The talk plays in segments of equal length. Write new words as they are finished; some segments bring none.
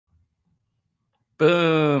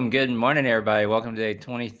Boom. Good morning, everybody. Welcome to day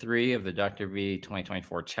 23 of the Dr. V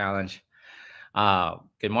 2024 Challenge.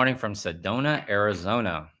 Good morning from Sedona,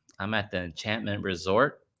 Arizona. I'm at the Enchantment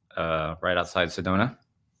Resort right outside Sedona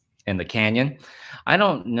in the canyon. I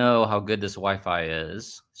don't know how good this Wi-Fi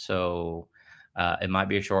is, so it might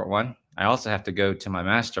be a short one. I also have to go to my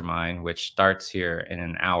mastermind, which starts here in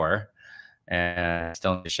an hour, and I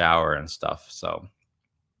still need to shower and stuff. So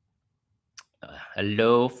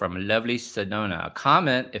hello from lovely Sedona.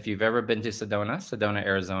 Comment if you've ever been to Sedona,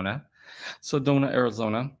 Arizona. Sedona,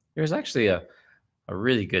 Arizona. There's actually a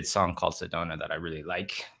really good song called Sedona that I really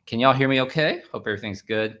like. Can y'all hear me okay? Hope everything's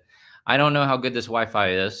good. I don't know how good this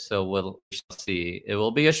Wi-Fi is, so we shall see. It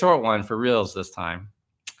will be a short one for reals this time.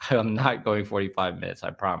 I'm not going 45 minutes,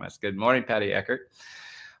 I promise. Good morning, Patty Eckert.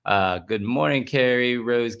 Good morning, Carrie,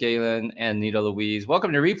 Rose Galen, and Nita Louise.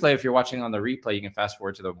 Welcome to replay. If you're watching on the replay, you can fast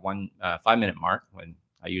forward to the 5-minute mark when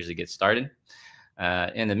I usually get started.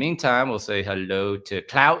 In the meantime, we'll say hello to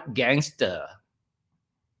Clout Gangsta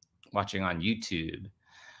watching on YouTube.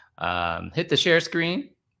 Hit the share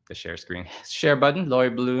button. Lori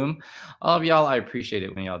Bloom. All of y'all, I appreciate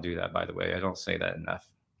it when y'all do that, by the way. I don't say that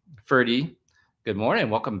enough. Ferdy, good morning.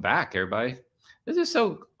 Welcome back, everybody. This is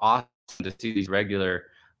so awesome to see these regular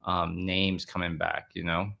names coming back, you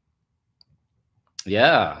know?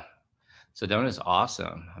 Yeah. Sedona's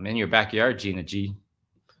awesome. I'm in your backyard, Gina G.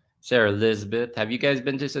 Sarah Elizabeth. Have you guys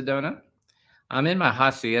been to Sedona? I'm in my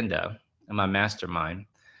hacienda, in my mastermind.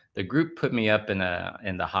 The group put me up in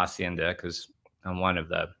the hacienda because I'm one of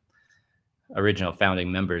the original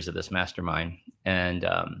founding members of this mastermind. And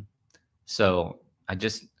so I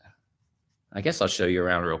guess I'll show you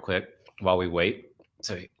around real quick while we wait.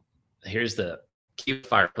 So here's the cute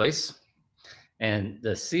fireplace, and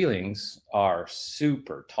the ceilings are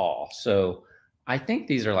super tall. So I think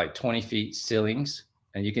these are like 20 feet ceilings,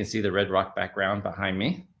 and you can see the red rock background behind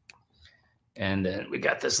me. And then we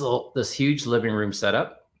got this huge living room set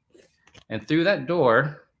up, and through that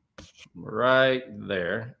door right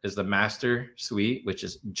there is the master suite, which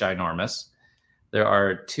is ginormous. There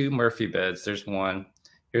are 2 Murphy beds. There's one.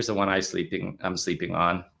 Here's the one I'm sleeping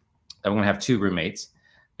on. I'm gonna have 2 roommates.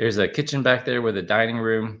 There's a kitchen back there with a dining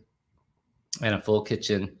room and a full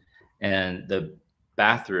kitchen, and the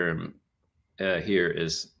bathroom here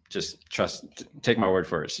is just take my word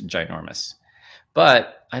for it, it's ginormous.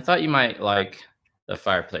 But I thought you might like the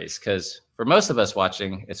fireplace because for most of us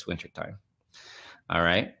watching, it's wintertime. All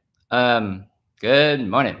right. Good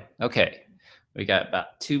morning. Okay, we got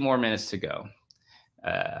about 2 more minutes to go.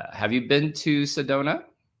 Have you been to Sedona?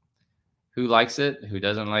 Who likes it? Who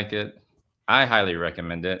doesn't like it? I highly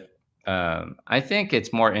recommend it. I think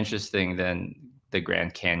it's more interesting than the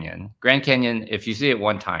Grand Canyon. Grand Canyon, if you see it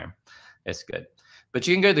one time, it's good. But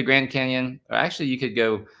you can go to the Grand Canyon, or actually you could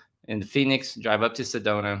go in Phoenix, drive up to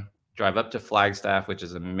Sedona, drive up to Flagstaff, which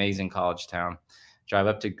is an amazing college town, drive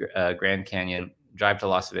up to Grand Canyon, drive to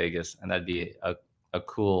Las Vegas, and that'd be a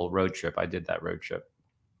cool road trip. I did that road trip.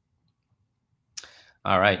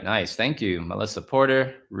 All right, nice. Thank you. Melissa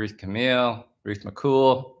Porter, Ruth Camille, Ruth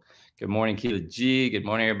McCool. Good morning, Keela G. Good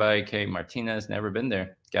morning, everybody. Kay Martinez, never been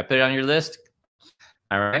there. Got to put it on your list.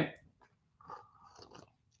 All right.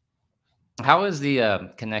 How is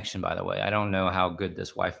the connection, by the way? I don't know how good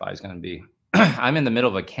this Wi-Fi is going to be. I'm in the middle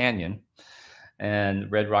of a canyon,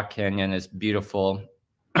 and Red Rock Canyon is beautiful.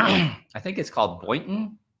 I think it's called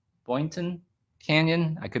Boynton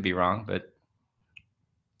Canyon. I could be wrong, but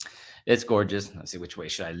it's gorgeous. Let's see, which way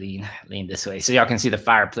should I lean? Lean this way so y'all can see the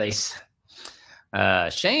fireplace.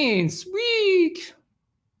 Shane, sweet.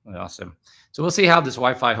 Awesome. So we'll see how this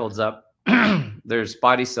Wi-Fi holds up. There's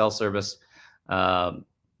spotty cell service,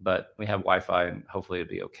 but we have Wi-Fi, and hopefully it'll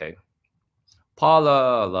be okay.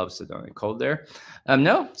 Paula loves Sedona. Cold there?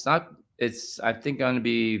 No, it's not. It's, I think, going to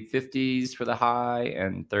be 50s for the high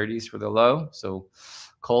and 30s for the low. So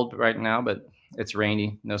cold right now, but it's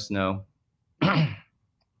rainy, no snow.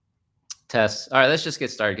 Tess. All right, let's just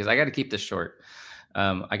get started because I got to keep this short.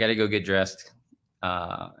 I got to go get dressed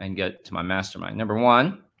and get to my mastermind. Number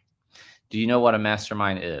 1, do you know what a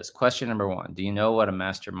mastermind is? Question number 1, do you know what a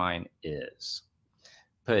mastermind is?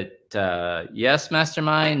 Put yes,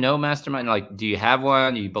 mastermind, no mastermind. Like, do you have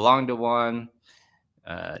one? Do you belong to one?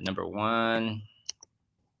 Number 1,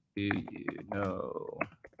 do you know?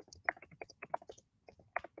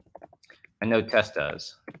 I know Tess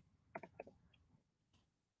does.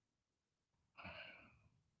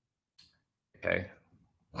 Okay.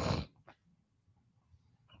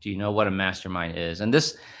 Do you know what a mastermind is? And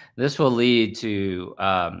this will lead to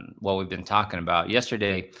what we've been talking about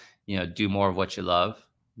yesterday. You know, do more of what you love.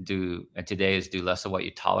 And today is do less of what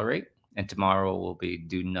you tolerate. And tomorrow will be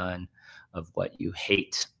do none of what you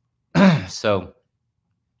hate. So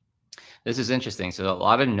this is interesting. So a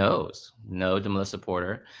lot of no's. No to Melissa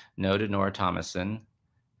Porter. No to Nora Thomason.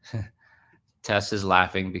 Tess is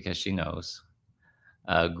laughing because she knows.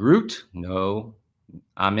 Groot, no.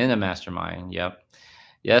 I'm in a mastermind. Yep.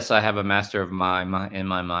 Yes, I have a master of in my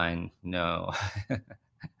mind. No.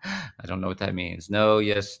 I don't know what that means. No,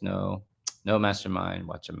 yes, no. No mastermind.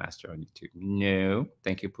 Watch a master on YouTube. No.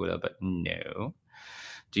 Thank you, Puda, but no.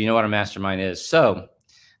 Do you know what a mastermind is? So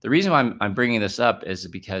the reason why I'm bringing this up is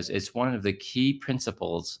because it's one of the key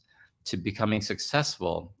principles to becoming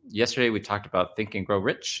successful. Yesterday, we talked about Think and Grow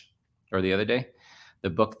Rich, or the other day, the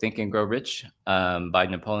book Think and Grow Rich by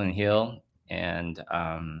Napoleon Hill and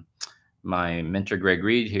my mentor, Greg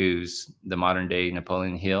Reed, who's the modern day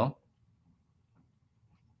Napoleon Hill.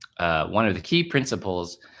 One of the key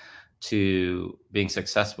principles to being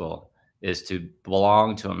successful is to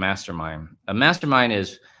belong to a mastermind. A mastermind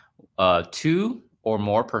is 2 or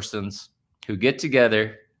more persons who get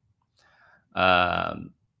together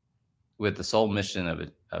with the sole mission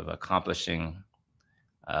of accomplishing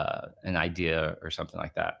an idea or something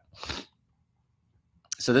like that.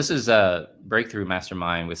 So this is a Breakthrough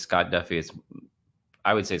Mastermind with Scott Duffy.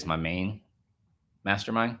 I would say it's my main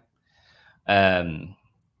mastermind.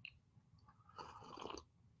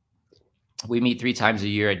 We meet 3 times a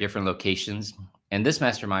year at different locations, and this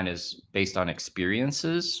mastermind is based on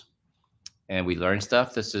experiences, and we learn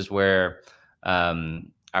stuff. This is where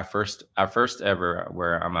our first ever,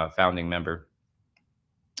 where I'm a founding member,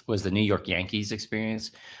 was the New York Yankees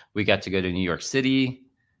experience. We got to go to New York City.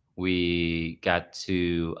 We got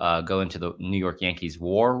to go into the New York Yankees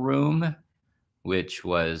war room, which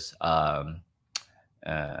was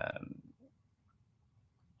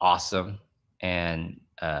awesome. And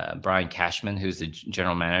Brian Cashman, who's the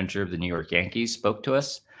general manager of the New York Yankees, spoke to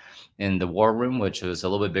us in the war room, which was a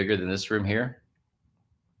little bit bigger than this room here.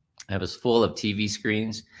 It was full of TV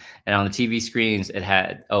screens, and on the TV screens, it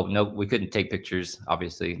had, oh no, we couldn't take pictures,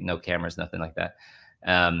 obviously, no cameras, nothing like that.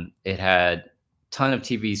 It had a ton of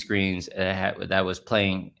TV screens that was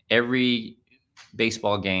playing every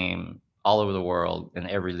baseball game all over the world in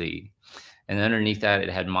every league. And underneath that, it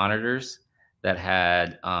had monitors that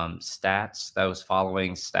had stats that was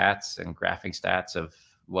following stats and graphing stats of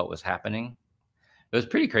what was happening. It was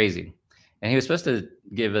pretty crazy. And he was supposed to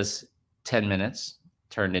give us 10 minutes,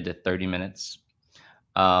 turned into 30 minutes.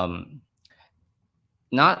 Not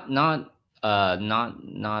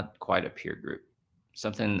quite a peer group,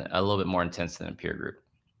 something a little bit more intense than a peer group.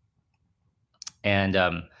 And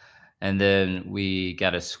then we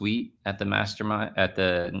got a suite at the mastermind at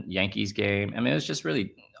the Yankees game. I mean, it was just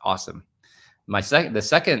really awesome. The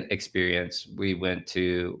second experience we went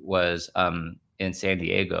to was in San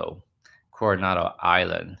Diego, Coronado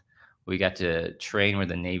Island. We got to train with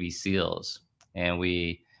the Navy SEALs, and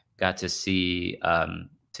we got to see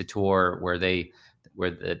to tour where the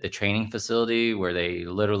training facility where they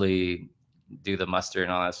literally do the muster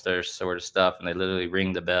and all that sort of stuff, and they literally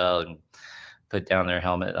ring the bell and put down their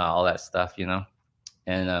helmet and all that stuff, you know.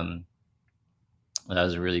 And that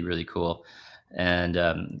was really, really cool.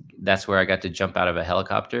 And that's where I got to jump out of a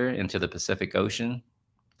helicopter into the Pacific Ocean,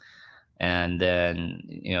 and then,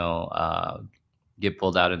 you know, get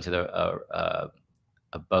pulled out into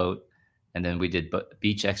a boat, and then we did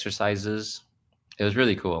beach exercises. It was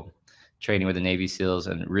really cool, training with the Navy SEALs,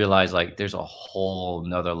 and realized like there's a whole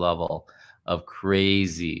nother level of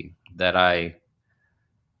crazy that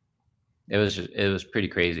it was pretty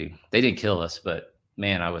crazy. They didn't kill us, but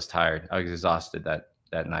man, I was tired. I was exhausted that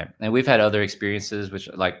night. And we've had other experiences, which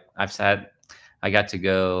like I got to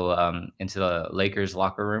go into the Lakers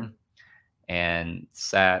locker room and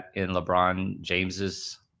sat in LeBron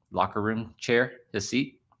James's locker room chair, his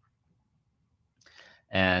seat.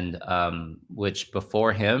 And which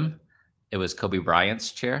before him, it was Kobe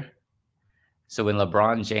Bryant's chair. So when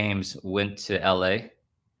LeBron James went to LA,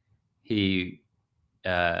 he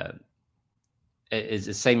is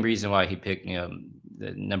the same reason why he picked, you know,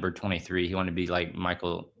 the number 23. He wanted to be like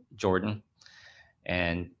Michael Jordan.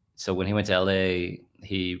 And so when he went to LA,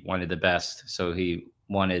 he wanted the best. So he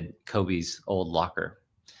wanted Kobe's old locker.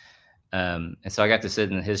 And so I got to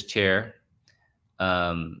sit in his chair.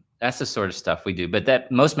 That's the sort of stuff we do. But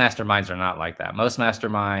that most masterminds are not like that. Most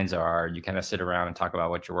masterminds are you kind of sit around and talk about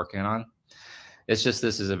what you're working on. It's just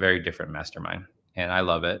this is a very different mastermind, and I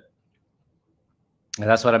love it. And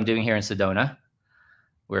that's what I'm doing here in Sedona.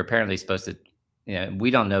 We're apparently supposed to, you know, we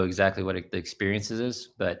don't know exactly what the experience is,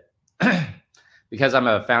 but because I'm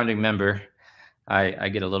a founding member, I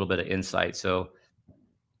get a little bit of insight. So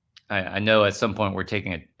I know at some point we're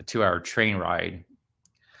taking a 2-hour train ride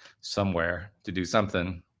somewhere to do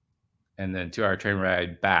something. and then 2-hour train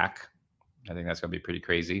ride back. I think that's gonna be pretty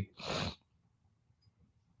crazy.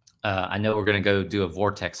 I know we're gonna go do a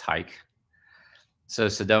vortex hike. So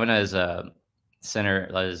Sedona is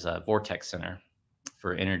a vortex center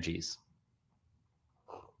for energies.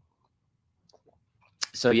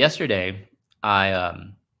 So yesterday, I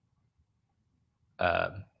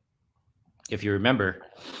uh, if you remember,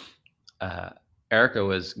 uh, Erica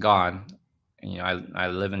was gone. You know, I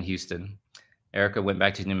live in Houston. Erica went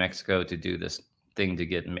back to New Mexico to do this thing to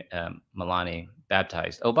get Milani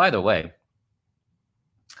baptized. Oh, by the way,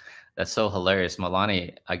 that's so hilarious.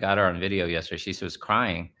 Milani, I got her on video yesterday. She was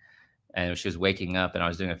crying and she was waking up, and I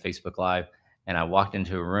was doing a Facebook Live, and I walked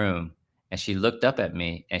into a room, and she looked up at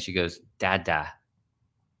me and she goes, "Dada,"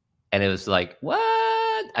 and it was like, "What?"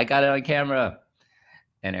 I got it on camera,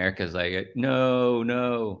 and Erica's like, "No,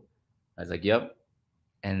 no." I was like, "Yep."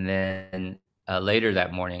 And then later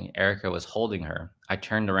that morning, Erica was holding her. I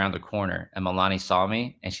turned around the corner, and Milani saw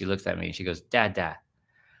me, and she looks at me, and she goes, "Dada."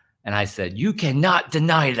 And I said, "You cannot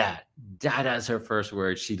deny that." Dada is her first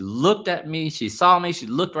word. She looked at me, she saw me, she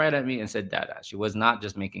looked right at me and said, "Dada." She was not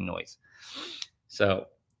just making noise. So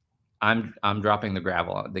I'm dropping the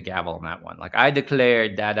gavel on that one. Like, I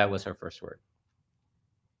declared Dada was her first word,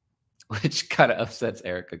 which kind of upsets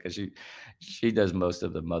Erica because she does most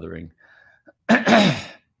of the mothering.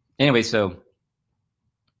 Anyway, so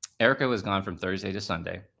Erica was gone from Thursday to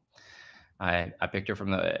Sunday. I picked her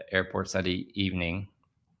from the airport Sunday evening,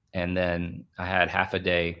 and then I had half a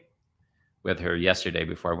day with her yesterday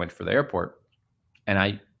before I went for the airport. And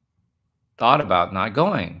I thought about not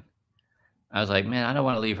going. I was like, man, I don't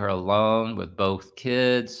want to leave her alone with both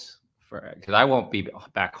kids because I won't be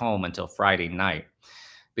back home until Friday night,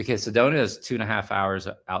 because Sedona is 2.5 hours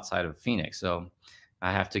outside of Phoenix. So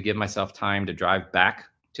I have to give myself time to drive back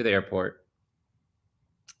to the airport.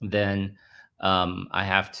 Then I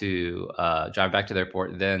have to drive back to the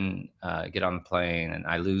airport, then get on the plane, and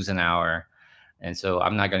I lose an hour. And so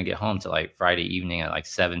I'm not going to get home till like Friday evening at like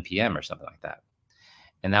 7 p.m. or something like that.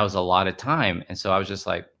 And that was a lot of time. And so I was just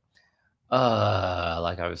like I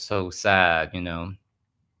was so sad, you know.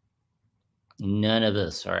 None of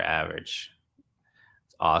us are average.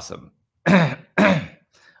 It's awesome.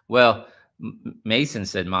 Well, Mason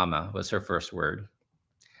said mama was her first word.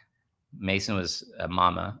 Mason was a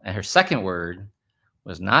mama. And her second word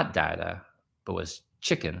was not dada, but was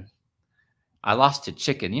chicken. I lost to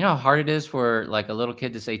chicken. You know how hard it is for like a little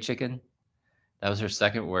kid to say chicken? That was her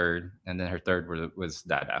second word. And then her third word was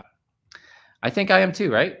dada. I think I am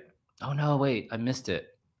too, right? Oh, no, wait, I missed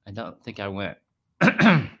it. I don't think I went.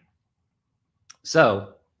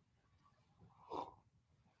 So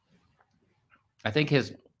I think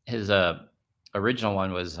his original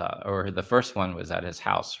one was, or the first one was at his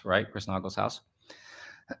house, right? Chris Nagel's house.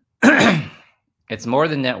 It's more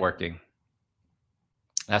than networking.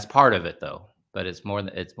 That's part of it, though. But it's more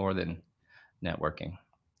than networking.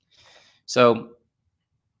 So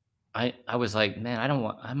I was like, man,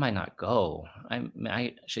 I might not go.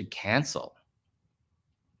 I should cancel.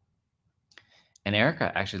 And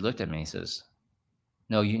Erica actually looked at me and says,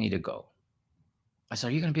 "No, you need to go." I said,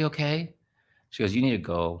 "Are you going to be okay?" She goes, "You need to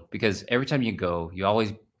go, because every time you go, you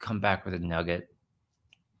always come back with a nugget."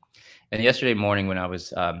 And yesterday morning when I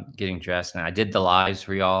was getting dressed and I did the lives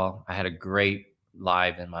for y'all, I had a great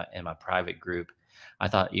live in my private group. I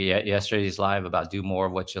thought yesterday's live about do more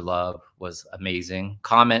of what you love was amazing.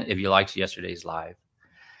 Comment if you liked yesterday's live.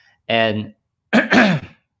 And and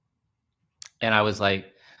I was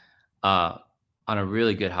like on a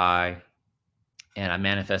really good high, and I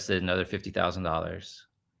manifested another $50,000.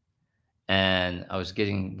 And I was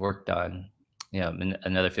getting work done, you know,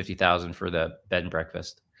 another 50,000 for the bed and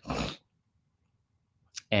breakfast.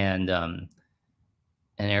 And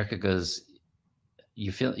Erica goes,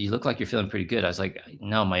 you look like you're feeling pretty good. I was like,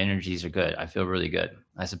 no, my energies are good. I feel really good.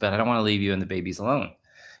 I said, but I don't want to leave you and the babies alone.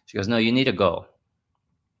 She goes, no, you need to go.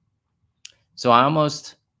 So I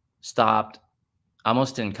almost stopped,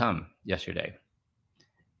 almost didn't come yesterday.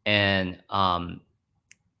 And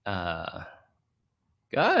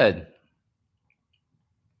good.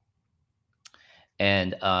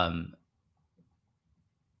 And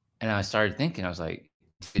I started thinking, I was like,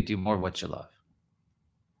 do more of what you love.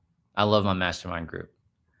 I love my mastermind group.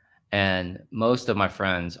 And most of my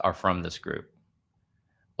friends are from this group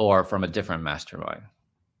or from a different mastermind.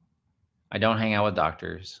 I don't hang out with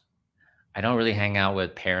doctors. I don't really hang out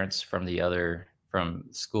with parents from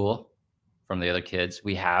school, from the other kids.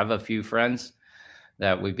 We have a few friends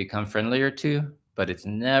that we've become friendlier to, but it's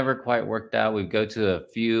never quite worked out. We go to a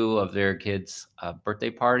few of their kids' birthday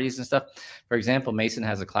parties and stuff. For example, Mason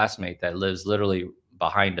has a classmate that lives literally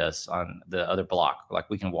behind us on the other block. Like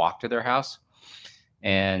we can walk to their house,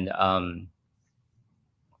 and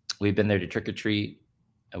we've been there to trick or treat.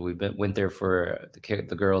 Went there for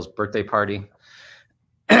the girl's birthday party,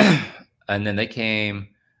 and then they came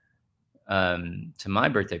to my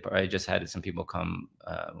birthday party. I just had some people come.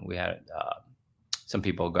 We had some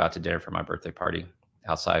people go out to dinner for my birthday party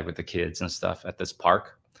outside with the kids and stuff at this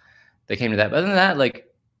park. They came to that. But other than that, like,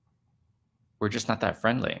 we're just not that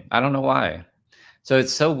friendly. I don't know why. So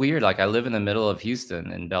it's so weird. Like, I live in the middle of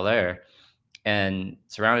Houston in Bel Air and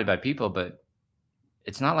surrounded by people, but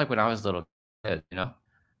it's not like when I was a little kid, you know?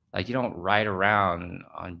 Like, you don't ride around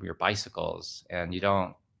on your bicycles, and you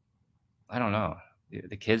don't, I don't know.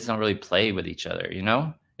 The kids don't really play with each other, you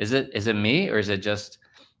know? Is it me, or is it just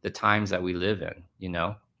the times that we live in, you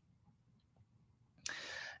know?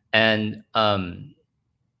 And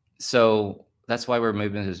so that's why we're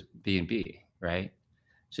moving to this B&B, right?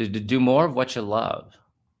 So to do more of what you love.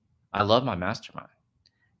 I love my mastermind.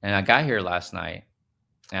 And I got here last night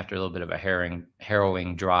after a little bit of a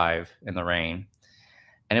harrowing drive in the rain.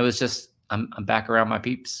 And it was just, I'm back around my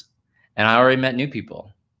peeps. And I already met new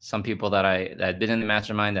people. Some people that had been in the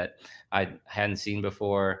mastermind that I hadn't seen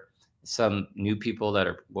before. Some new people that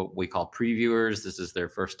are what we call previewers. This is their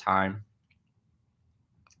first time.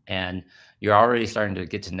 And you're already starting to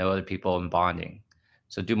get to know other people and bonding.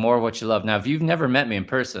 So do more of what you love. Now, if you've never met me in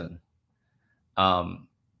person, I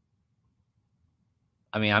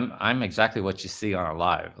mean, I'm exactly what you see on a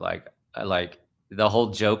live. Like the whole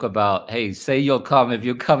joke about, hey, say you'll come if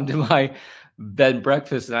you come to my bed and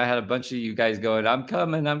breakfast. And I had a bunch of you guys going, I'm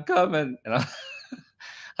coming. And I'm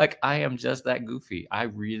like, I am just that goofy. I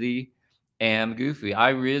really am goofy. I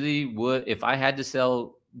really would, if I had to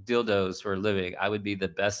sell dildos for a living, I would be the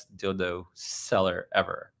best dildo seller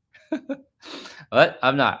ever. But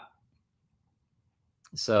I'm not.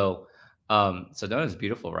 So Sedona is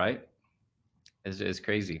beautiful, right? It's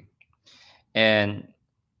crazy. But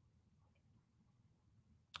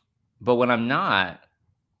when I'm not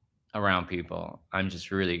around people, I'm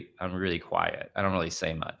really quiet. I don't really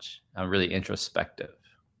say much. I'm really introspective.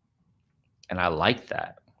 And I like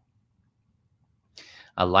that.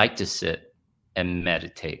 I like to sit and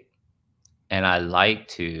meditate. And I like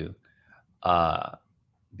to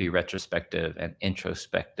be retrospective and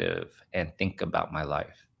introspective and think about my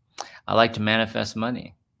life. I like to manifest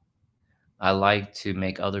money. I like to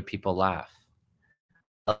make other people laugh.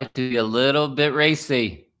 I like to be a little bit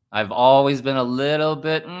racy. I've always been a little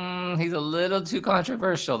bit, he's a little too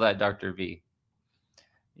controversial, that Dr. V.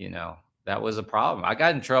 You know, that was a problem. I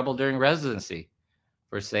got in trouble during residency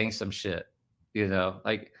for saying some shit, you know,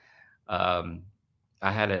 like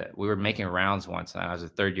we were making rounds once, and I was a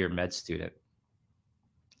third-year med student.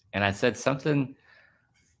 And I said something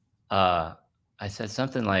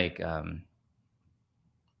like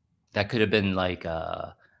that could have been like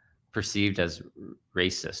perceived as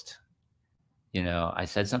racist. You know, I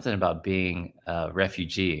said something about being a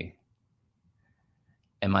refugee.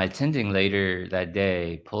 And my attending later that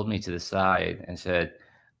day pulled me to the side and said,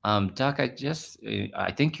 Doc,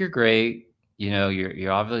 I think you're great. You know,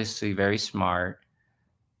 you're obviously very smart.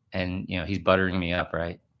 And, you know, he's buttering me up,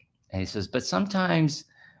 right? And he says, but sometimes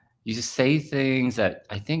you just say things that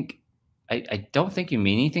I don't think you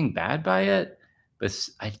mean anything bad by it, but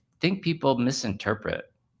I think people misinterpret.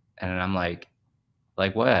 And I'm like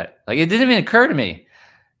what? Like, it didn't even occur to me.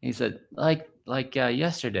 He said, like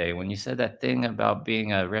yesterday when you said that thing about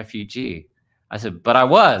being a refugee. I said, but I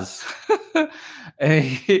was. And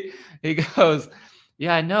he goes,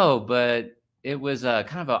 yeah, I know, but it was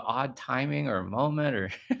kind of an odd timing or a moment,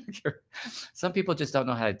 or some people just don't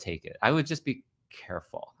know how to take it. I would just be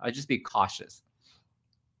careful. I'd just be cautious.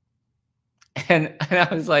 And I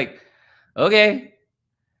was like, okay.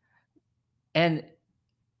 And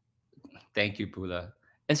thank you, Pula.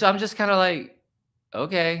 And so I'm just kind of like,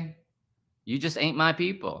 okay, you just ain't my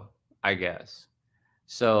people, I guess.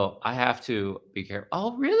 So I have to be careful.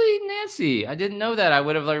 Oh, really, Nancy? I didn't know that. I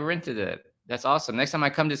would have like rented it. That's awesome. Next time I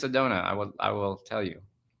come to Sedona, I will tell you.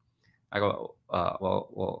 I go,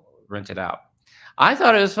 we'll rent it out. I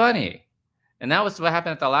thought it was funny. And that was what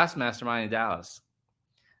happened at the last mastermind in Dallas.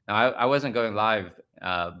 Now, I wasn't going live,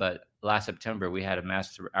 but last September we had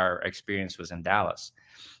our experience was in Dallas.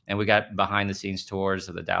 And we got behind the scenes tours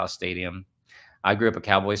of the Dallas Stadium. I grew up a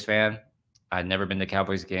Cowboys fan. I'd never been to a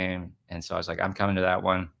Cowboys game. And so I was like, I'm coming to that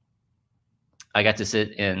one. We got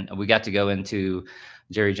to go into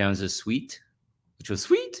Jerry Jones's suite, which was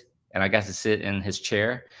sweet. And I got to sit in his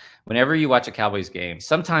chair. Whenever you watch a Cowboys game,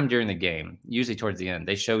 sometime during the game, usually towards the end,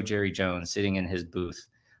 they show Jerry Jones sitting in his booth,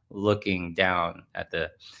 looking down at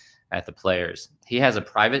the players. He has a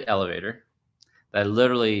private elevator that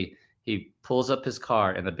literally he pulls up his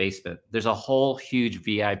car in the basement. There's a whole huge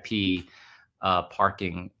VIP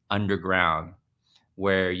parking underground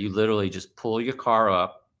where you literally just pull your car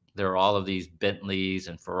up. There are all of these Bentleys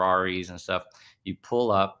and Ferraris and stuff. You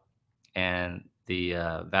pull up, and the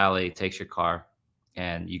valet takes your car,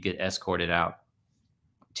 and you get escorted out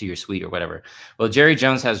to your suite or whatever. Well, Jerry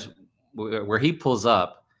Jones has where he pulls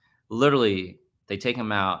up, literally they take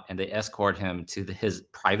him out and they escort him to his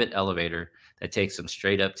private elevator that takes him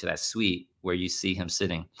straight up to that suite where you see him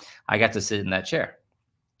sitting. I got to sit in that chair.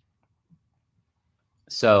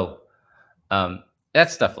 So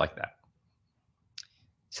that's stuff like that.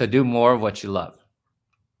 So do more of what you love.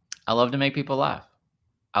 I love to make people laugh.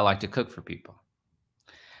 I like to cook for people.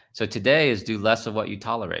 So today is do less of what you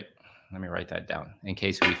tolerate. Let me write that down in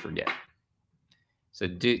case we forget. So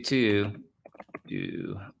do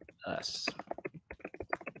less.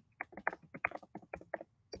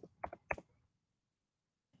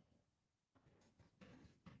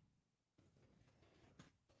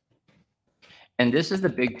 And this is the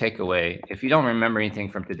big takeaway. If you don't remember anything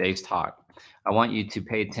from today's talk, I want you to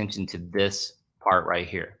pay attention to this part right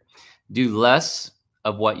here. Do less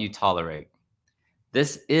of what you tolerate.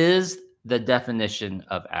 This is the definition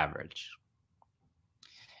of average.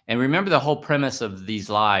 And remember, the whole premise of these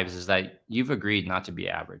lives is that you've agreed not to be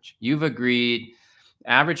average. You've agreed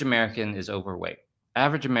average American is overweight.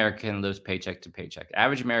 Average American lives paycheck to paycheck.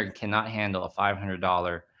 Average American cannot handle a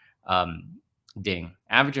 $500 ding.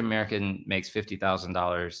 Average American makes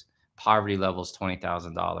 $50,000. Poverty level is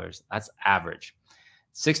 $20,000. That's average.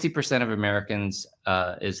 60% of Americans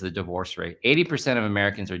is the divorce rate. 80% of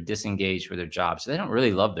Americans are disengaged with their jobs. So they don't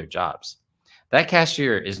really love their jobs. That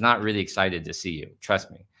cashier is not really excited to see you.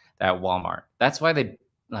 Trust me, at Walmart. That's why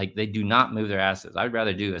they do not move their asses. I'd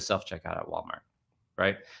rather do a self-checkout at Walmart,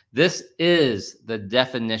 right? This is the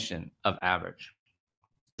definition of average,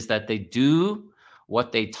 is that they do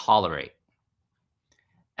what they tolerate.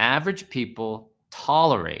 Average people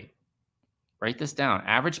tolerate, write this down,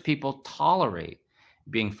 average people tolerate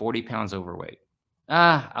being 40 pounds overweight.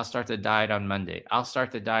 I'll start the diet on Monday. I'll start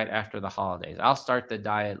the diet after the holidays. I'll start the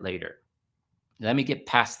diet later. Let me get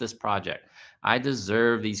past this project. I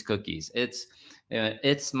deserve these cookies.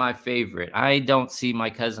 It's my favorite. I don't see my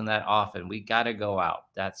cousin that often. We got to go out,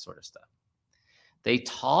 that sort of stuff. They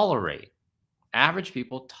tolerate, average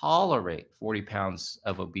people tolerate 40 pounds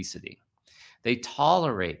of obesity. They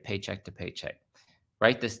tolerate paycheck to paycheck.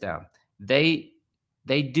 Write this down. They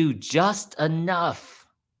do just enough.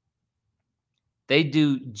 They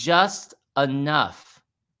do just enough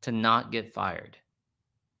to not get fired.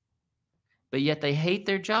 But yet they hate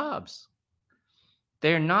their jobs.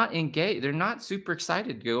 They're not engaged. They're not super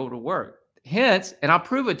excited to go to work. Hence, and I'll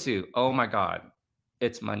prove it to you. Oh my God,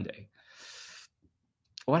 it's Monday.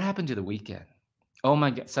 What happened to the weekend? Oh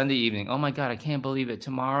my God, Sunday evening. Oh my God, I can't believe it.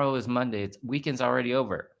 Tomorrow is Monday. Weekend's already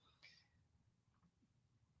over.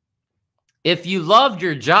 If you loved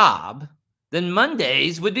your job, then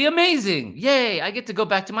Mondays would be amazing. Yay, I get to go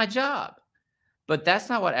back to my job. But that's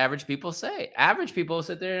not what average people say. Average people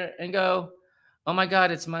sit there and go, oh my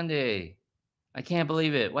God, it's Monday. I can't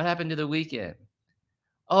believe it. What happened to the weekend?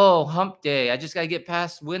 Oh, hump day. I just got to get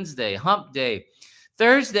past Wednesday. Hump day.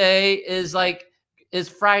 Thursday is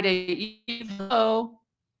Friday Eve. Hello.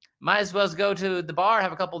 Might as well go to the bar,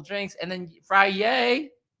 have a couple of drinks, and then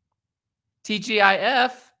Friday.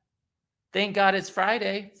 TGIF. Thank God it's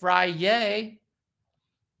Friday. Friday.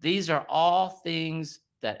 These are all things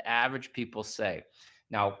that average people say.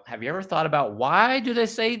 Now, have you ever thought about why do they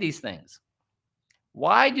say these things?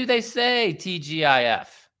 Why do they say TGIF?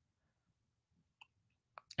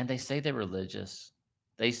 And they say they're religious.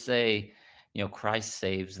 They say, Christ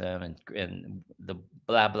saves them and the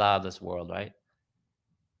blah, blah of this world, right?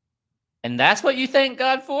 And that's what you thank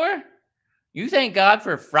God for? You thank God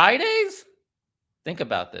for Fridays? Think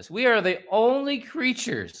about this. We are the only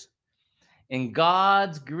creatures in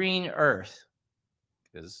God's green earth,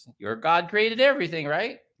 because your God created everything,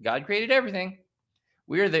 right? God created everything.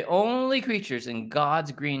 We are the only creatures in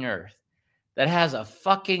God's green earth that has a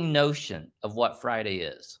fucking notion of what Friday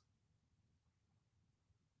is.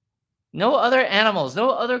 No other animals, no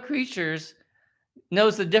other creatures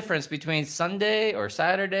knows the difference between Sunday or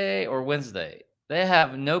Saturday or Wednesday. They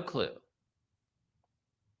have no clue.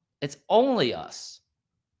 It's only us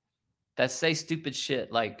that say stupid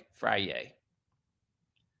shit like Friday.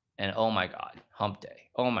 And oh my God, hump day.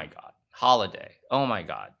 Oh my God, holiday. Oh my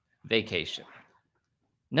God, vacation.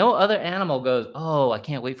 No other animal goes, oh, I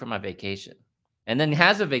can't wait for my vacation. And then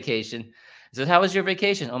has a vacation. Says, how was your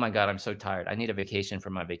vacation? Oh my God, I'm so tired. I need a vacation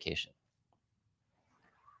from my vacation.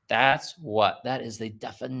 That is the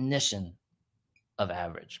definition of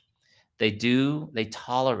average. They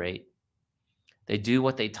tolerate. They do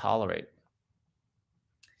what they tolerate.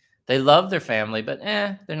 They love their family, but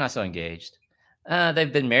they're not so engaged.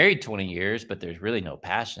 They've been married 20 years, but there's really no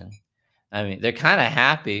passion. I mean, they're kind of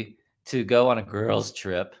happy to go on a girls'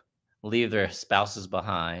 trip, leave their spouses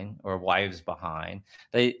behind or wives behind.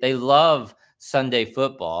 They love Sunday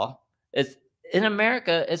football. It's in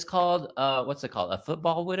America, it's called what's it called? A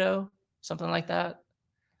football widow, something like that.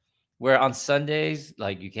 Where on Sundays,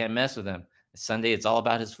 like you can't mess with him. Sunday, it's all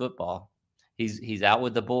about his football. He's out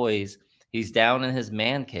with the boys. He's down in his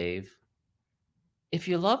man cave. If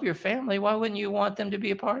you love your family, why wouldn't you want them to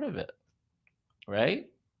be a part of it? Right?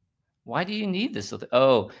 Why do you need this?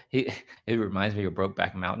 Oh, it reminds me of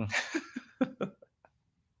Brokeback Mountain.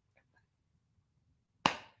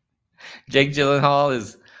 Jake Gyllenhaal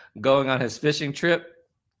is going on his fishing trip,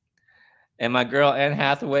 and my girl Anne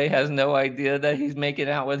Hathaway has no idea that he's making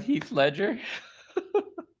out with Heath Ledger.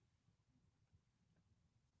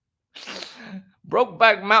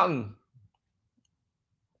 Brokeback Mountain.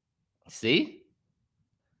 See?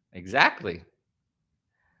 Exactly.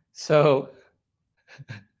 So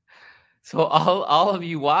all of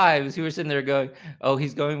you wives who are sitting there going, "Oh,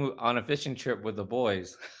 he's going on a fishing trip with the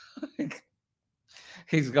boys.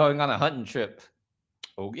 He's going on a hunting trip."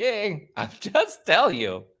 Okay, I'm just telling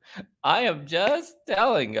you. I am just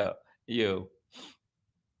telling you.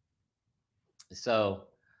 So,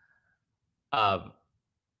 um,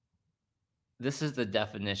 this is the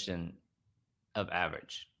definition of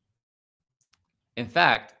average. In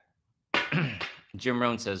fact, Jim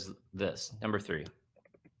Rohn says this, number 3.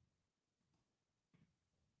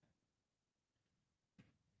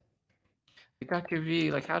 Dr.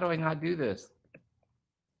 V, like, how do I not do this?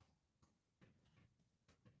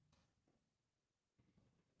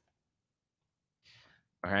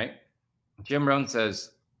 All right. Jim Rohn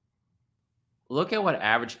says, look at what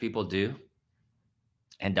average people do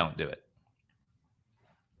and don't do it.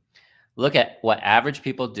 Look at what average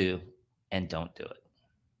people do and don't do it.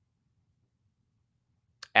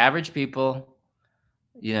 Average people,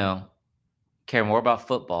 care more about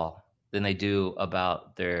football than they do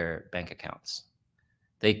about their bank accounts.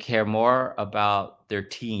 They care more about their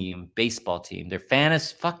team, baseball team, their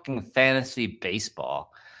fantasy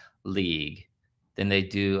baseball league than they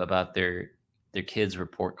do about their kid's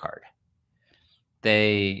report card.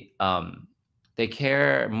 They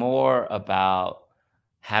care more about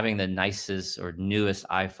having the nicest or newest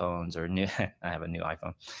iPhones or I have a new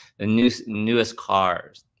iPhone, the newest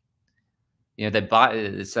cars. They buy.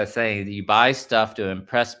 It's that saying that you buy stuff to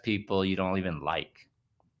impress people you don't even like,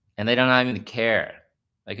 and they don't even care.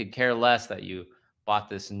 They could care less that you bought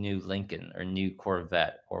this new Lincoln or new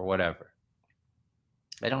Corvette or whatever.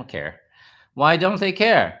 They don't care. Why don't they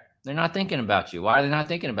care? They're not thinking about you. Why are they not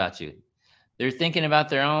thinking about you? They're thinking about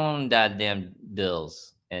their own goddamn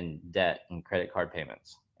bills and debt and credit card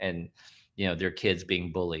payments and, their kids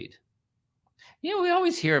being bullied. We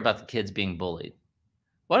always hear about the kids being bullied.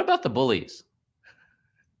 What about the bullies?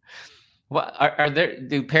 What are there?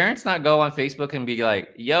 Do parents not go on Facebook and be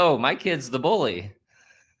like, "Yo, my kid's the bully.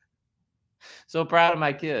 So proud of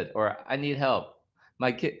my kid," or "I need help.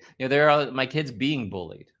 My kid, my kid's being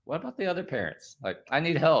bullied." What about the other parents? Like, "I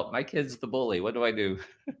need help. My kid's the bully. What do I do?"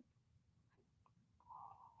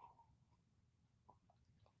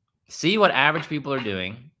 See what average people are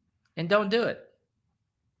doing and don't do it.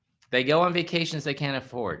 They go on vacations they can't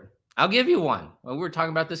afford. I'll give you one. Well, we were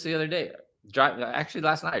talking about this the other day. Actually,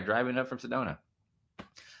 last night, driving up from Sedona.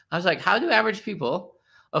 I was like, how do average people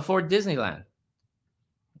afford Disneyland?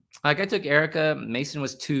 Like, I took Erica, Mason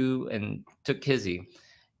was 2, and took Kizzy.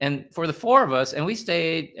 And for the 4 of us, and we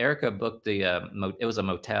stayed, Erica booked it was a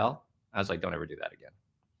motel. I was like, don't ever do that again.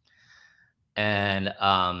 And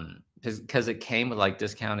because it came with like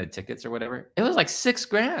discounted tickets or whatever, it was like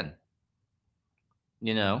 $6,000.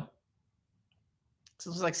 So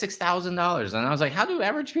it was like $6,000. And I was like, how do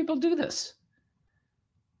average people do this?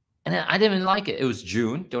 And I didn't even like it. It was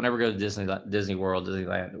June. Don't ever go to Disney World,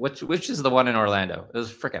 Disneyland, which is the one in Orlando. It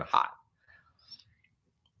was freaking hot.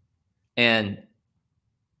 And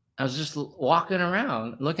I was just walking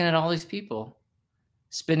around looking at all these people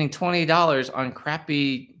spending $20 on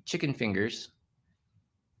crappy chicken fingers.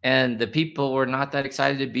 And the people were not that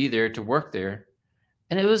excited to be there, to work there.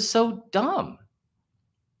 And it was so dumb.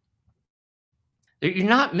 You're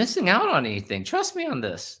not missing out on anything. Trust me on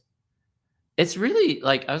this. It's really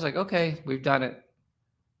like, I was like, okay, we've done it.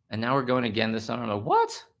 And now we're going again this summer. I'm like,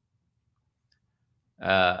 what?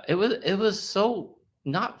 It was so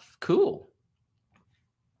not cool.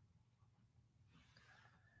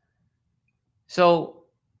 So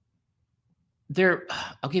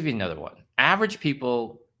I'll give you another one. Average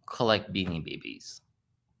people collect Beanie Babies.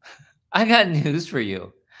 I got news for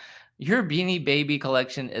you. Your Beanie Baby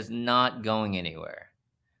collection is not going anywhere.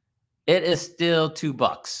 It is still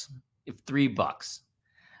 $2, if $3.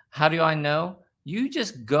 How do I know? You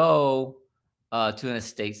just go to an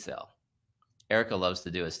estate sale. Erica loves to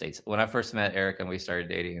do estate. When I first met Erica and we started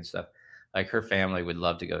dating and stuff, like her family would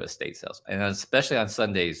love to go to estate sales, and especially on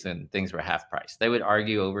Sundays when things were half price. They would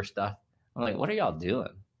argue over stuff. I'm like, what are y'all doing?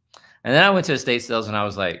 And then I went to estate sales and I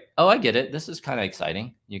was like, oh, I get it. This is kind of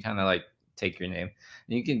exciting. You kind of like take your name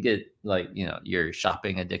and you can get like, your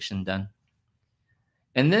shopping addiction done.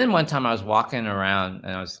 And then one time I was walking around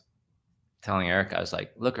and I was telling Erica, I was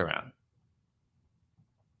like, look around.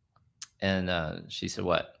 And she said,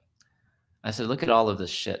 what? I said, look at all of this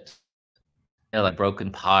shit. Like broken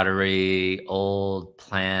pottery, old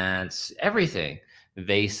plants, everything.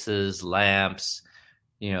 Vases, lamps,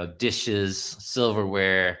 dishes,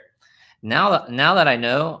 silverware. Now that I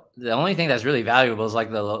know, the only thing that's really valuable is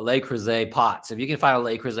like the Le Creuset pots. If you can find a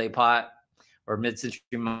Le Creuset pot or mid-century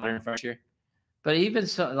modern furniture, but even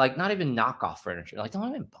so, like not even knockoff furniture. Like don't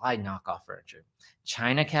even buy knockoff furniture.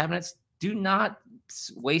 China cabinets, do not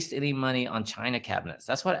waste any money on China cabinets.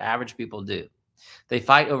 That's what average people do. They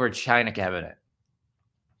fight over China cabinet.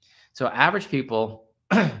 So average people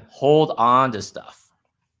hold on to stuff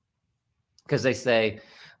because they say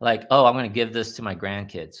like, oh, I'm going to give this to my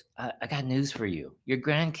grandkids. I got news for you. Your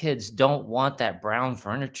grandkids don't want that brown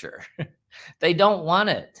furniture. They don't want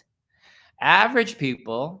it. Average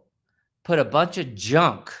people put a bunch of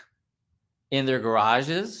junk in their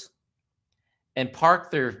garages and park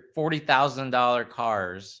their $40,000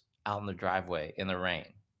 cars out in the driveway in the rain.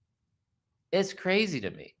 It's crazy to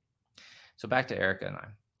me. So back to Erica and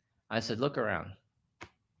I said, look around.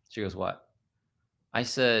 She goes, what? I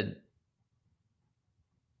said,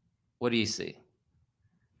 what do you see?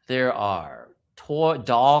 There are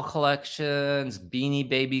doll collections, Beanie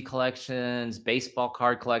Baby collections, baseball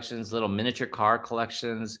card collections, little miniature car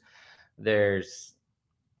collections. There's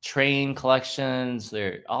train collections.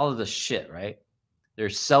 There, all of the shit, right?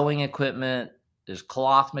 There's sewing equipment. There's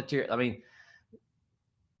cloth material. I mean,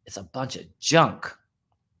 it's a bunch of junk.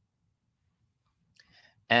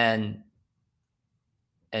 And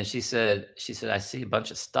she said, I see a bunch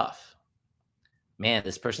of stuff. Man,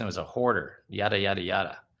 this person was a hoarder, yada, yada,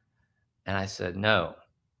 yada. And I said, no,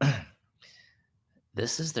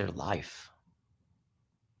 this is their life.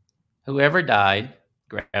 Whoever died,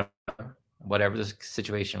 grandma, whatever the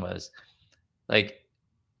situation was, like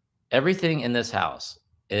everything in this house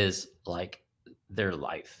is like their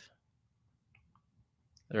life.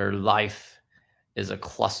 Their life is a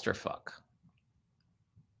clusterfuck.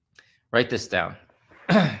 Write this down.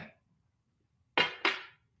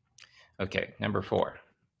 Okay, number 4.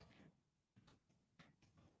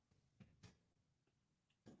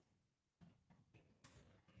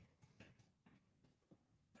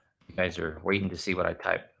 You guys are waiting to see what I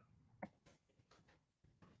type.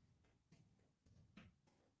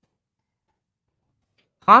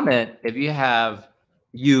 Comment if you have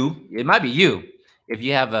it might be you, if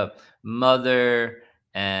you have a mother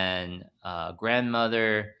and a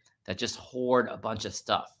grandmother that just hoard a bunch of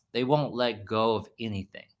stuff. They won't let go of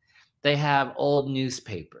anything. They have old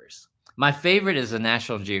newspapers. My favorite is the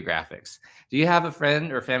National Geographics. Do you have a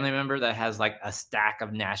friend or family member that has like a stack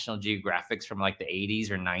of National Geographics from like the 80s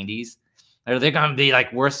or 90s? Are they going to be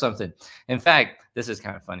like worth something? In fact, this is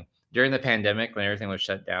kind of funny. During the pandemic, when everything was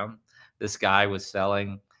shut down, this guy was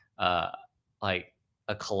selling like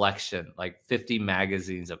a collection, like 50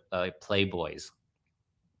 magazines of Playboys.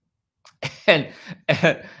 And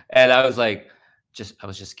I was like, I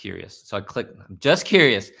was just curious. So I'm just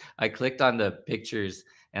curious. I clicked on the pictures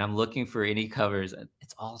and I'm looking for any covers.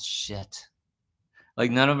 It's all shit.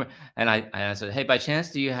 Like none of them. And I said, hey, by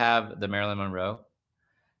chance, do you have the Marilyn Monroe?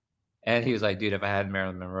 And he was like, dude, if I had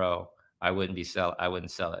Marilyn Monroe, I wouldn't sell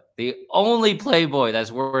it. The only Playboy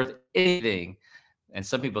that's worth anything, and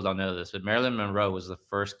some people don't know this, but Marilyn Monroe was the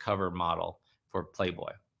first cover model for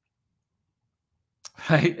Playboy.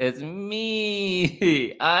 Right? It's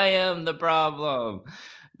me. I am the problem.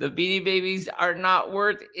 The Beanie Babies are not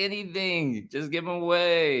worth anything. Just give them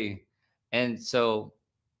away. And so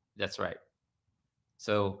that's right.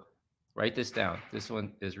 So write this down. This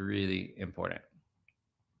one is really important.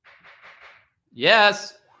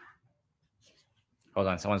 Yes. Hold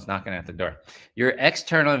on. Someone's knocking at the door. Your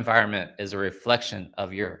external environment is a reflection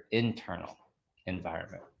of your internal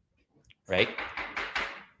environment, right?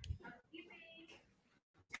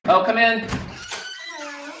 Oh, come in.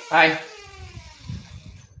 Hi.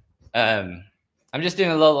 I'm just doing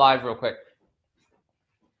a little live real quick.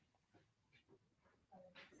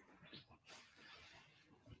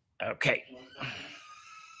 Okay.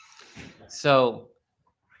 So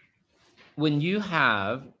when your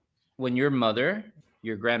mother,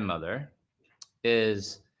 your grandmother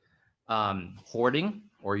is hoarding,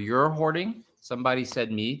 or you're hoarding, somebody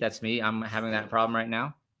said me, that's me, I'm having that problem right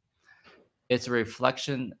now. It's a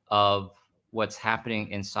reflection of what's happening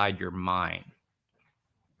inside your mind,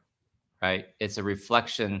 right? It's a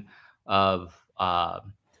reflection of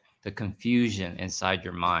the confusion inside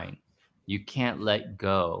your mind. You can't let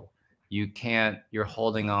go. You're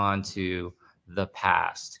holding on to the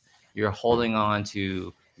past. You're holding on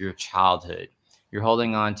to your childhood. You're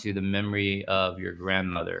holding on to the memory of your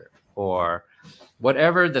grandmother, or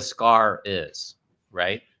whatever the scar is,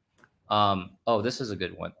 right? Oh, this is a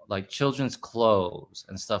good one. Like children's clothes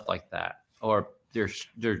and stuff like that, or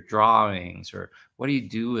their drawings, or what do you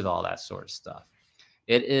do with all that sort of stuff?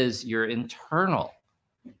 It is your internal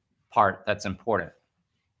part that's important.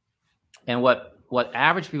 And what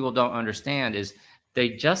average people don't understand is they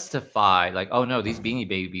justify, like, oh no, these Beanie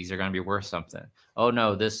Babies are going to be worth something. Oh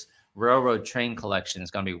no, this railroad train collection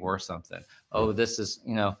is going to be worth something. Oh, this is,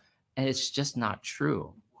 and it's just not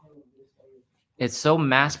true. It's so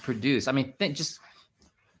mass produced. I mean, just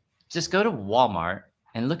go to Walmart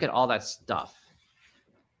and look at all that stuff.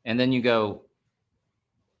 And then you go,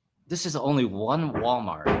 this is only one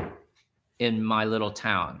Walmart in my little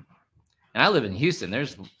town. And I live in Houston.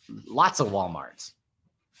 There's lots of Walmarts.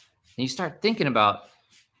 And you start thinking about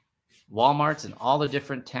Walmarts in all the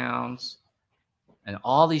different towns and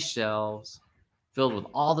all these shelves filled with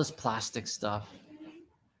all this plastic stuff,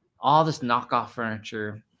 all this knockoff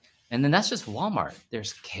furniture. And then that's just Walmart.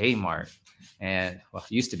 There's Kmart, and well,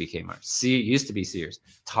 it used to be Kmart. Used to be Sears,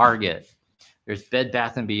 Target. There's Bed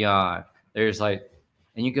Bath and Beyond. There's and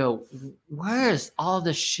you go, where's all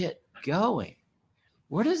this shit going?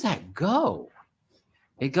 Where does that go?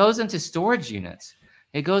 It goes into storage units.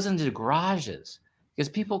 It goes into garages because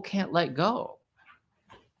people can't let go.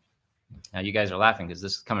 Now you guys are laughing because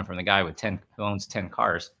this is coming from the guy who owns 10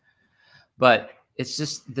 cars. But it's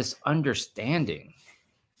just this understanding.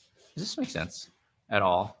 Does this make sense at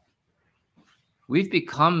all? We've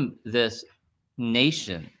become this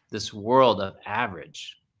nation, this world of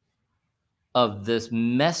average, of this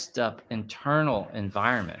messed up internal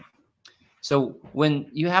environment. So when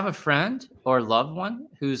you have a friend or loved one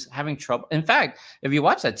who's having trouble, in fact, if you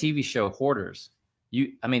watch that TV show Hoarders,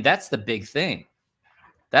 that's the big thing.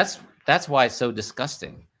 That's why it's so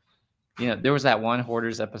disgusting. There was that one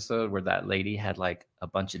Hoarders episode where that lady had like a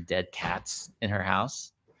bunch of dead cats in her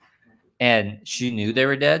house, and she knew they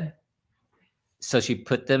were dead. So she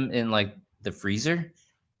put them in like the freezer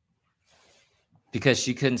because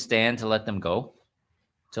she couldn't stand to let them go,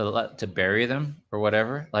 to bury them or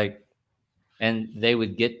whatever. And they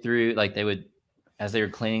would get through, as they were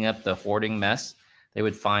cleaning up the hoarding mess, they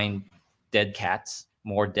would find dead cats,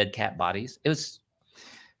 more dead cat bodies.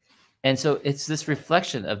 And so it's this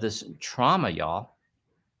reflection of this trauma, y'all.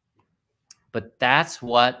 But that's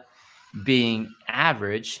what being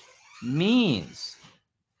average means.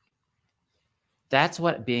 That's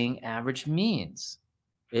what being average means.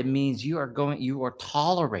 It means you are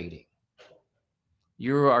tolerating.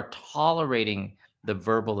 You are tolerating the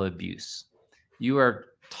verbal abuse. You are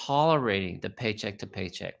tolerating the paycheck to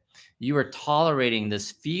paycheck. You are tolerating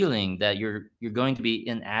this feeling that you're going to be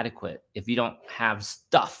inadequate if you don't have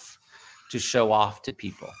stuff to show off to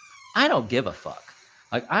people. I don't give a fuck.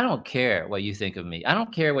 I don't care what you think of me. I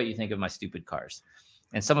don't care what you think of my stupid cars.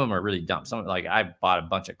 And some of them are really dumb. I bought a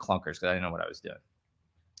bunch of clunkers because I didn't know what I was doing.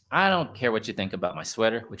 I don't care what you think about my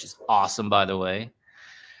sweater, which is awesome, by the way.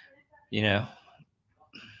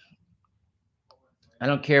 I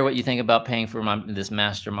don't care what you think about paying for this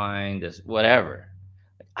mastermind, this whatever.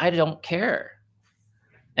 I don't care.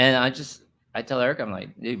 And I tell Eric, I'm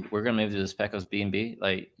like, dude, we're gonna move to this Pecos B&B.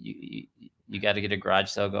 Like, you got to get a garage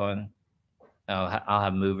sale going. I'll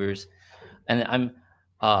have movers. And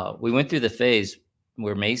we went through the phase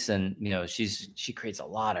where Mason, she creates a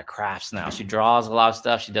lot of crafts now. She draws a lot of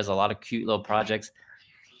stuff. She does a lot of cute little projects.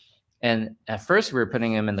 And at first we were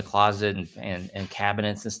putting them in the closet and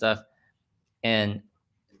cabinets and stuff. And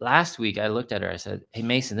last week I looked at her, I said, hey,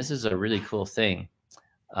 Mason, this is a really cool thing.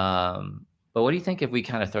 But what do you think if we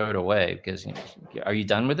kind of throw it away? Because, are you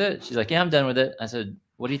done with it? She's like, yeah, I'm done with it. I said,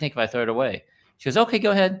 what do you think if I throw it away? She goes, okay,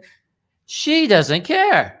 go ahead. She doesn't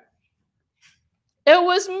care. It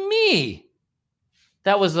was me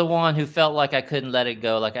that was the one who felt like I couldn't let it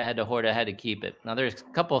go, like I had to hoard it, I had to keep it. Now, there's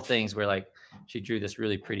a couple of things where, she drew this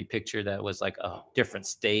really pretty picture that was like a different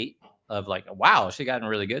state of wow, she gotten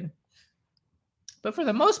really good. But for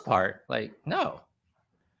the most part, no.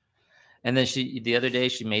 And then the other day,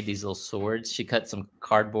 she made these little swords. She cut some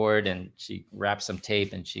cardboard and she wrapped some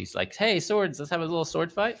tape, and she's like, "Hey, swords, let's have a little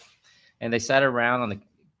sword fight." And they sat around on the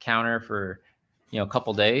counter for, a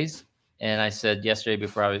couple days. And I said yesterday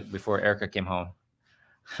before Erica came home,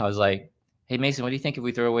 I was like, "Hey, Mason, what do you think if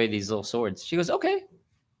we throw away these little swords?" She goes, "Okay."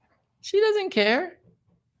 She doesn't care.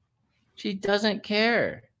 She doesn't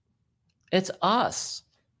care. It's us.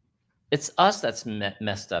 It's us that's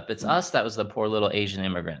messed up. It's us that was the poor little Asian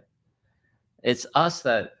immigrant. It's us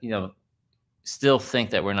that, still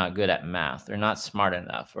think that we're not good at math, or not smart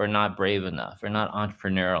enough, or not brave enough, or not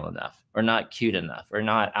entrepreneurial enough, or not cute enough, or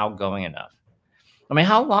not outgoing enough. I mean,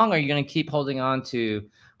 how long are you going to keep holding on to,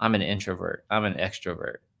 I'm an introvert, I'm an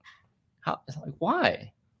extrovert?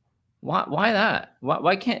 Why? Why that?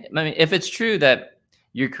 Why can't, I mean, if it's true that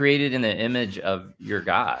you're created in the image of your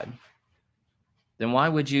God, then why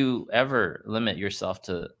would you ever limit yourself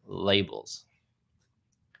to labels,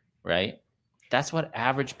 right? That's what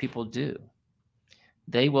average people do.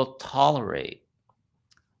 They will tolerate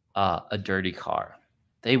a dirty car.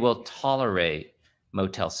 They will tolerate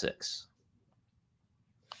Motel 6.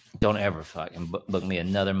 Don't ever fucking book me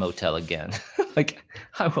another motel again. Like,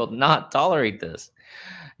 I will not tolerate this.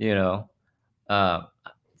 You know, uh,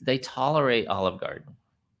 they tolerate Olive Garden.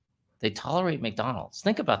 They tolerate McDonald's.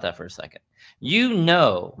 Think about that for a second.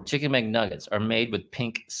 Chicken McNuggets are made with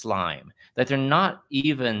pink slime, that they're not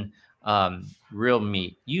even real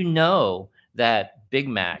meat. You know that Big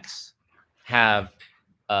Macs have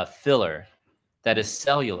a filler that is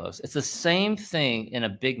cellulose. It's the same thing in a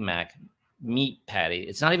Big Mac meat patty.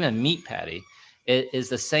 It's not even a meat patty. It is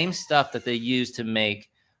the same stuff that they use to make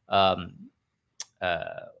um,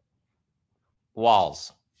 uh,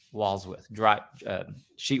 walls with dry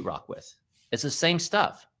sheetrock with. It's the same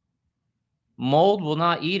stuff. Mold will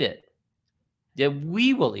not eat it. Yet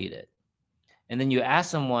we will eat it. And then you ask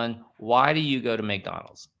someone, why do you go to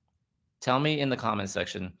McDonald's? Tell me in the comment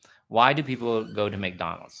section, why do people go to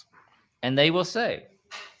McDonald's? And they will say,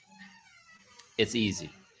 it's easy.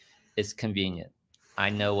 It's convenient. I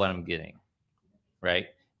know what I'm getting, right?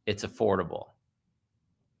 It's affordable.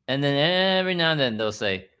 And then every now and then they'll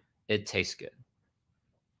say, it tastes good.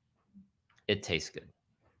 It tastes good.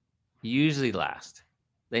 Usually last.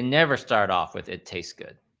 They never start off with it tastes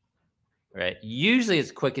good, right? Usually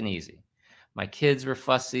it's quick and easy. My kids were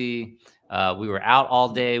fussy. We were out all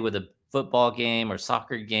day with a football game or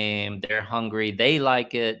soccer game. They're hungry. They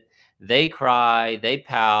like it. They cry. They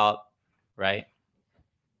pout, right?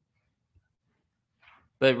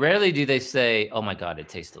 But rarely do they say, oh my God, it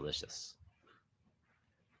tastes delicious.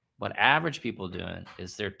 What average people are doing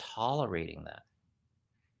is they're tolerating that.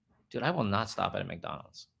 Dude, I will not stop at a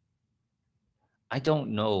McDonald's. I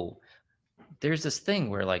don't know. There's this thing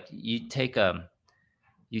where like you take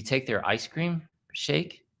their ice cream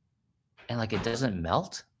shake and like it doesn't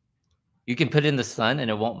melt. You can put it in the sun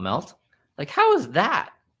and it won't melt. Like, how is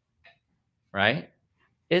that? Right?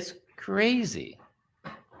 It's crazy.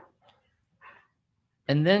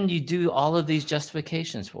 And then you do all of these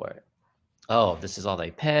justifications for it. Oh, this is all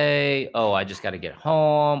they pay. Oh, I just got to get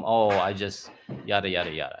home. Oh, I just yada,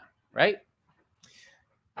 yada, yada. Right?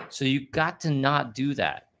 So you got to not do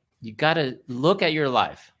that. You got to look at your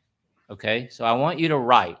life. Okay. So I want you to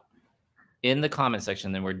write in the comment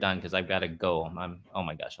section, then we're done because I've got to go. Oh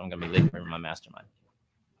my gosh, I'm going to be late for my mastermind.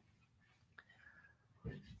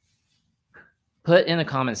 Put in the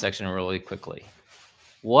comment section really quickly,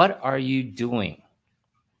 what are you doing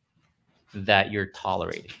that you're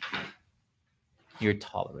tolerating? You're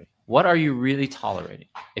tolerating. What are you really tolerating?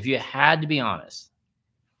 If you had to be honest,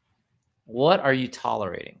 what are you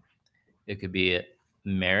tolerating? It could be a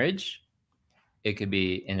marriage. It could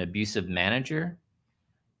be an abusive manager.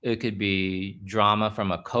 It could be drama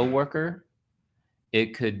from a coworker.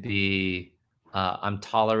 It could be I'm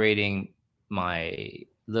tolerating my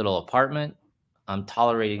little apartment. I'm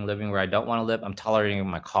tolerating living where I don't want to live. I'm tolerating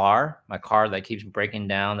my car that keeps breaking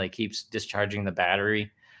down, that keeps discharging the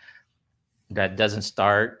battery, that doesn't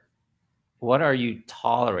start. What are you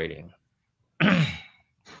tolerating?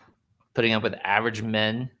 Putting up with average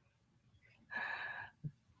men,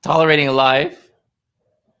 tolerating life.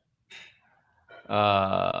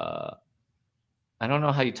 I don't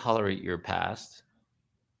know how you tolerate your past.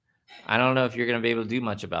 I don't know if you're going to be able to do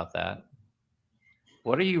much about that.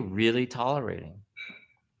 What are you really tolerating?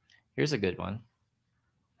 Here's a good one.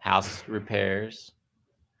 House repairs.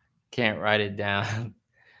 Can't write it down.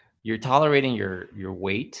 You're tolerating your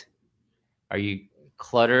weight. Are you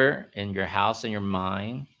clutter in your house and your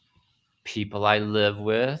mind? People I live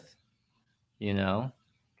with,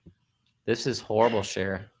 This is horrible,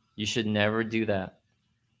 Cher. You should never do that.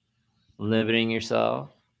 Limiting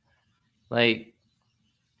yourself. Like,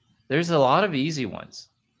 there's a lot of easy ones.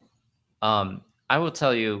 I will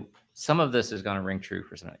tell you, some of this is going to ring true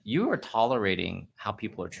for some. You are tolerating how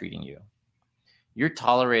people are treating you. You're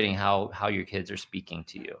tolerating how your kids are speaking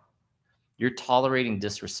to you. You're tolerating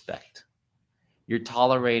disrespect. You're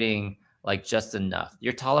tolerating like just enough.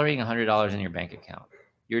 You're tolerating $100 in your bank account.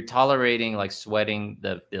 You're tolerating like sweating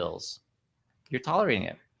the bills. You're tolerating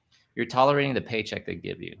it. You're tolerating the paycheck they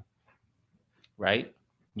give you, right?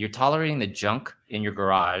 You're tolerating the junk in your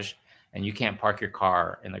garage, and you can't park your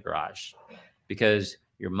car in the garage because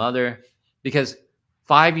your mother, because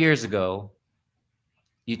 5 years ago,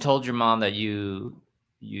 you told your mom that you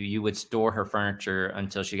would store her furniture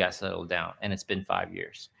until she got settled down, and it's been 5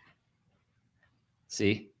 years.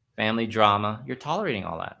 See, family drama, you're tolerating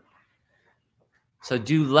all that. So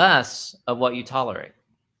do less of what you tolerate.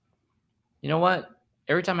 You know what?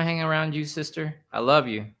 Every time I hang around you, sister, I love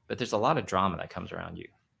you, but there's a lot of drama that comes around you.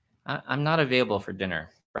 I'm not available for dinner.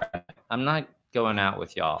 Right? I'm not going out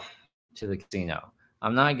with y'all to the casino.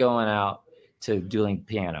 I'm not going out to dueling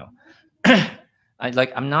piano.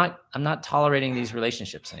 I'm not tolerating these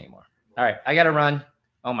relationships anymore. All right, I gotta run.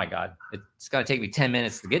 Oh my God, it's gonna take me 10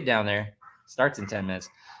 minutes to get down there. It starts in 10 minutes.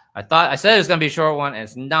 I said it was gonna be a short one, and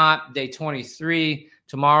it's not. Day 23.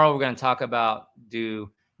 Tomorrow we're gonna talk about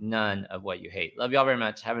do none of what you hate. Love y'all very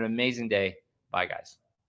much. Have an amazing day. Bye, guys.